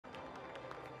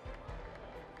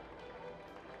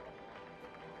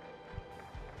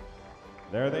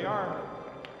There they are.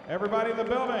 Everybody in the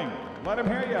building, let them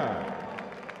hear ya.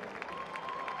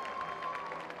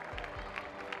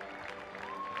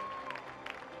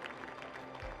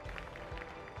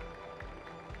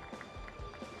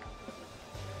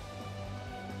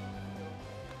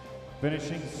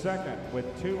 Finishing second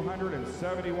with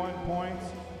 271 points,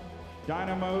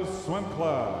 Dynamo Swim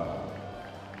Club.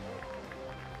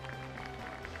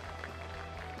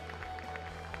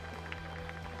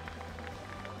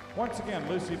 Once again,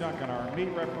 Lucy Duncan, our meet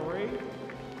referee,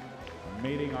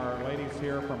 meeting our ladies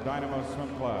here from Dynamo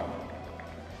Swim Club.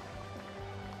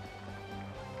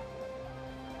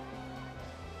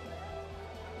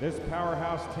 This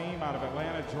powerhouse team out of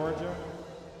Atlanta, Georgia,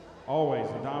 always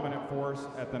a dominant force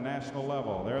at the national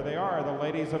level. There they are, the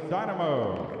ladies of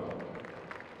Dynamo.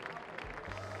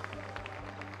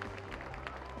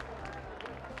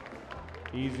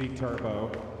 Easy turbo.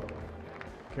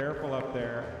 Careful up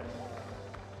there.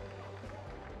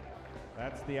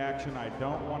 That's the action I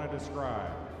don't want to describe.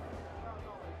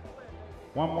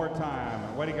 One more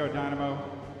time. Way to go, Dynamo.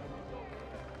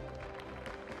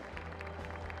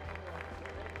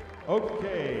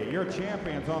 Okay, your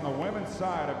champions on the women's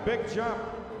side. A big jump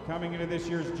coming into this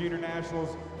year's Junior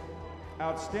Nationals.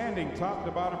 Outstanding top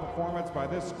to bottom performance by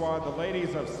this squad, the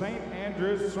ladies of St.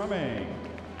 Andrews Swimming.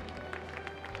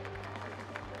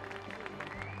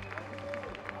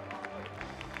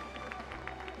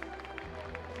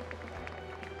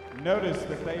 Notice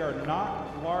that they are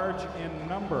not large in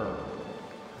number.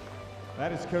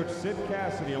 That is Coach Sid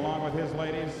Cassidy along with his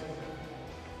ladies.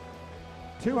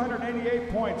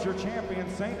 288 points, your champion,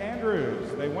 St.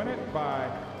 Andrews. They win it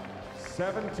by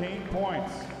 17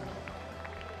 points.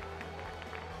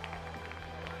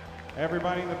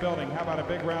 Everybody in the building, how about a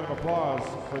big round of applause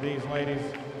for these ladies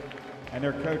and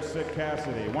their coach, Sid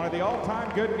Cassidy, one of the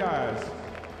all-time good guys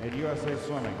in USA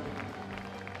Swimming.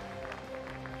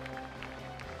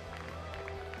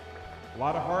 A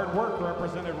lot of hard work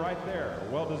represented right there,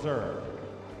 well deserved.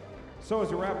 So as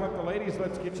we wrap up the ladies,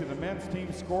 let's get you the men's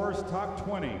team scores. Top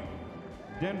 20.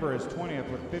 Denver is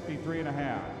 20th with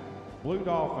 53.5. Blue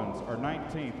Dolphins are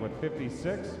 19th with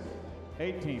 56.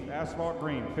 18th, Asphalt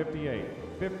Green,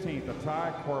 58. 15th, a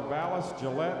tie, Corvallis,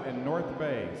 Gillette, and North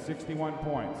Bay, 61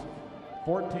 points.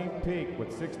 14th, Peak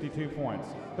with 62 points.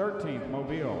 13th,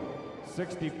 Mobile,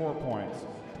 64 points.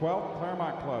 12th,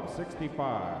 Claremont Club,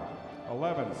 65.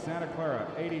 11th, Santa Clara,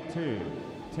 82.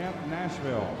 10th,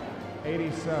 Nashville,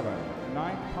 87.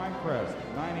 9th, Pinecrest,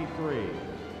 93.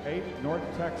 8th,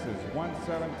 North Texas,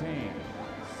 117.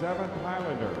 7th,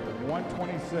 Highlander,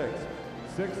 126.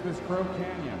 6th is Crow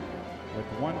Canyon with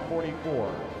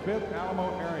 144. 5th,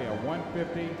 Alamo Area,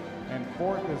 150. And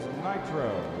 4th is Nitro,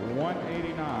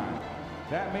 189.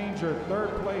 That means your third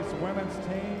place women's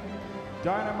team,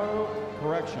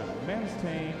 men's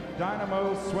team,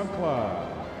 Dynamo Swim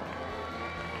Club.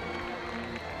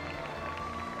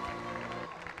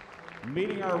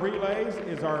 Meeting our relays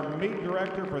is our meet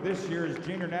director for this year's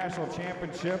Junior National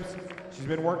Championships. She's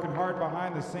been working hard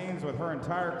behind the scenes with her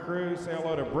entire crew. Say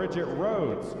hello to Bridget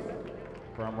Rhodes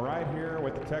from right here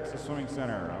with the Texas Swimming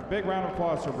Center. A big round of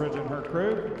applause for Bridget and her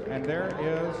crew. And there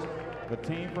is the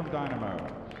team from Dynamo.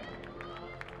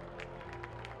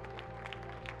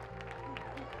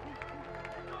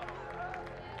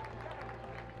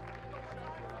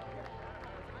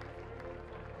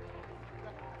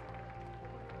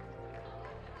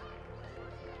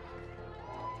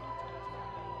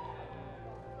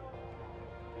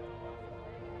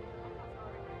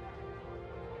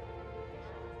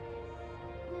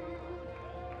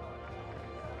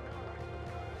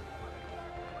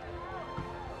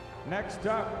 Next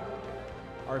up,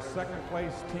 our second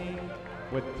place team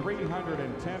with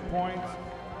 310 points,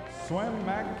 Swim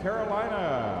Mac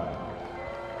Carolina.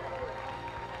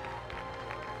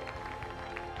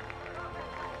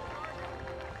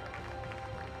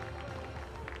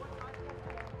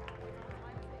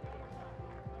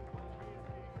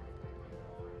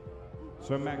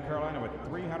 Swim Mac Carolina with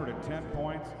 310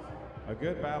 points. A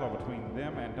good battle between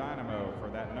them and Dynamo for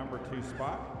that number 2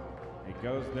 spot. It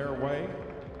goes their way.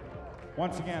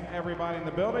 Once again, everybody in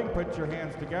the building, put your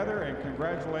hands together and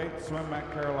congratulate Swim Mac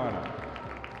Carolina.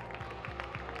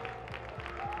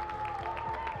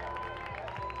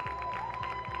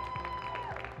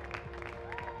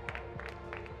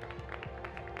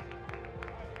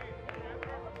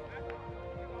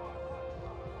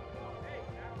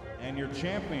 And your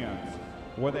champions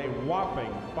with a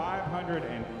whopping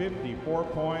 554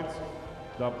 points,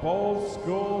 the Bowles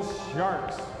School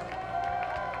Sharks.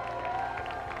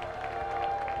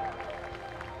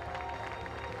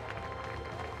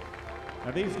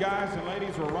 Now these guys and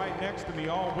ladies were right next to me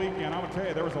all weekend. I'm gonna tell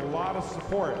you, there was a lot of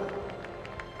support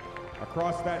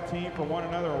across that team for one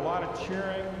another, a lot of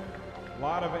cheering, a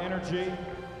lot of energy,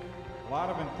 a lot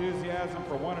of enthusiasm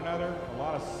for one another, a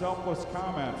lot of selfless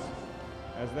comments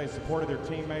as they supported their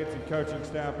teammates and coaching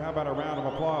staff. How about a round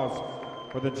of applause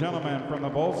for the gentlemen from the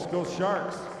Bold School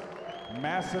Sharks?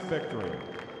 Massive victory.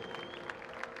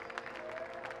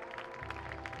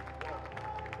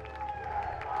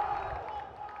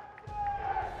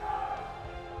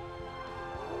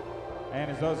 And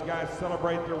as those guys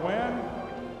celebrate their win,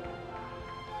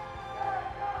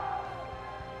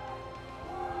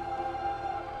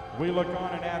 we look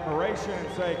on in admiration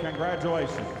and say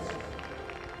congratulations.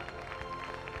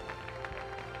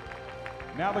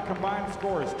 Now the combined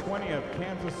scores: 20th,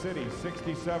 Kansas City,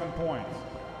 67 points.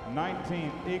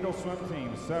 19th, Eagle Swim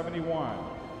Team, 71.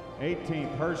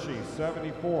 18th, Hershey,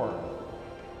 74.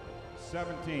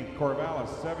 17th, Corvallis,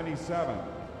 77.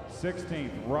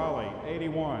 16th, Raleigh,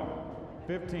 81.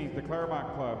 15th, the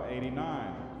Claremont Club,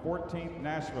 89. 14th,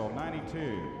 Nashville,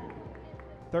 92.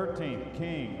 13th,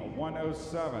 King,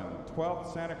 107.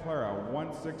 12th, Santa Clara,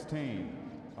 116.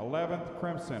 11th,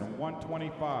 Crimson,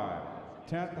 125.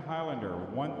 10th, Highlander,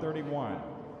 131.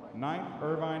 9th,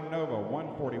 Irvine Nova,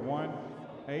 141.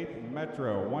 8th,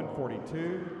 Metro,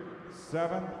 142.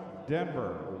 7th,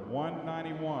 Denver,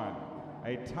 191.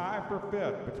 A tie for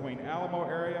 5th between Alamo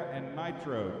Area and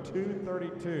Nitro,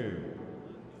 232.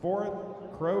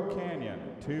 4th, Crow Canyon,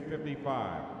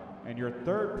 255. And your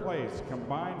 3rd place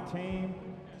combined team,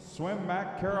 Swim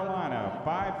Mac Carolina,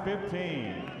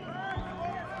 515.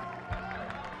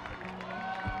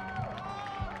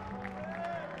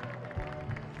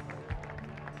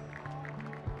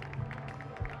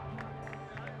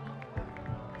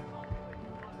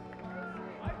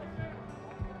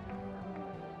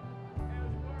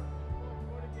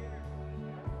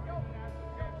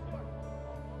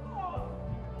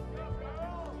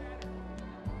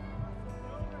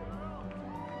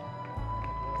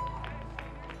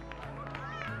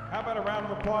 How about a round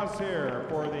of applause here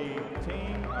for the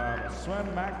team of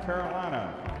Swim Mac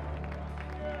Carolina.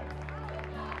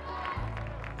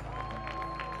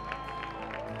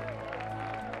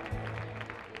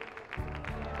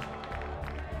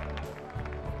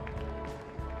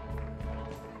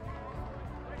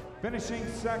 Finishing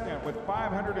second with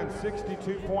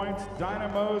 562 points,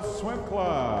 Dynamo's Swim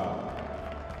Club.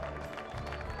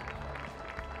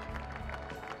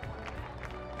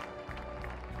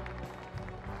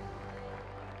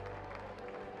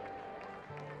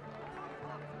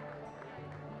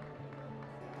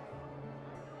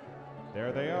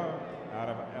 There they are, out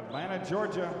of Atlanta,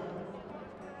 Georgia.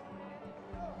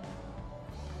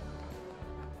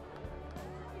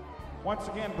 Once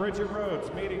again, Bridget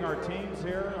Rhodes meeting our teams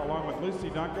here, along with Lucy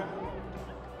Duncan.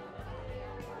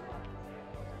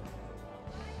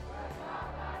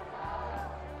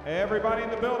 Everybody in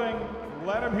the building,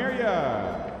 let them hear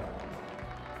ya.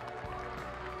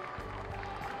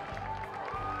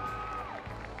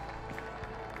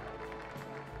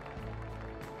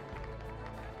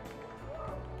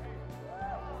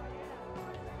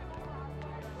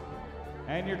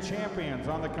 And your champions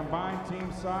on the combined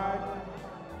team side,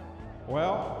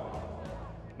 well,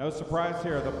 no surprise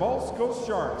here. The Bold School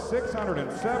Sharks,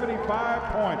 675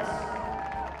 points.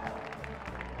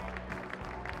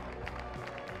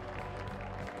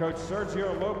 Coach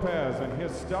Sergio Lopez and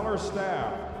his stellar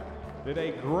staff did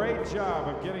a great job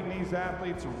of getting these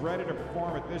athletes ready to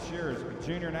perform at this year's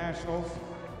Junior Nationals.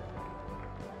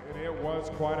 And it was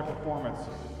quite a performance,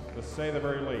 to say the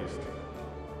very least.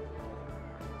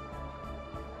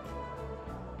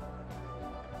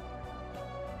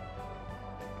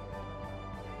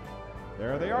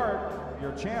 There they are,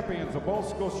 your champions, the Bold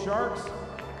School Sharks.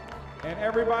 And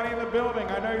everybody in the building,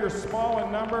 I know you're small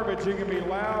in number, but you can be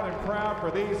loud and proud for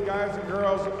these guys and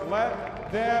girls.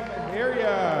 Let them hear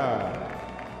ya.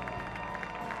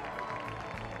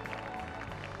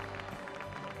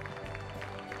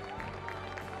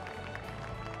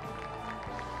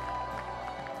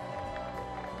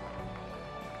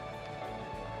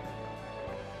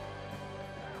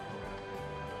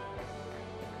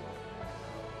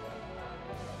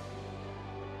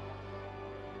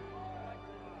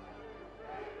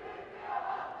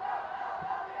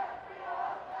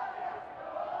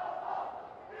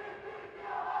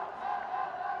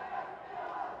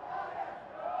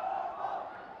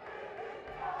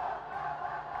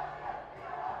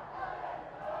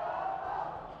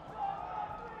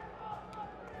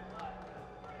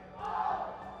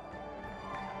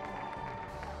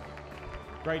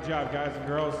 Great job, guys and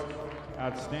girls.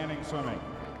 Outstanding swimming.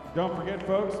 Don't forget,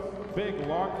 folks, big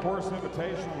log course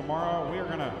invitational tomorrow. We are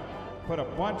going to put a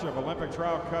bunch of Olympic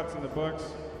trial cuts in the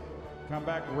books, come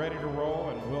back ready to roll,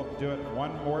 and we'll do it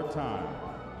one more time.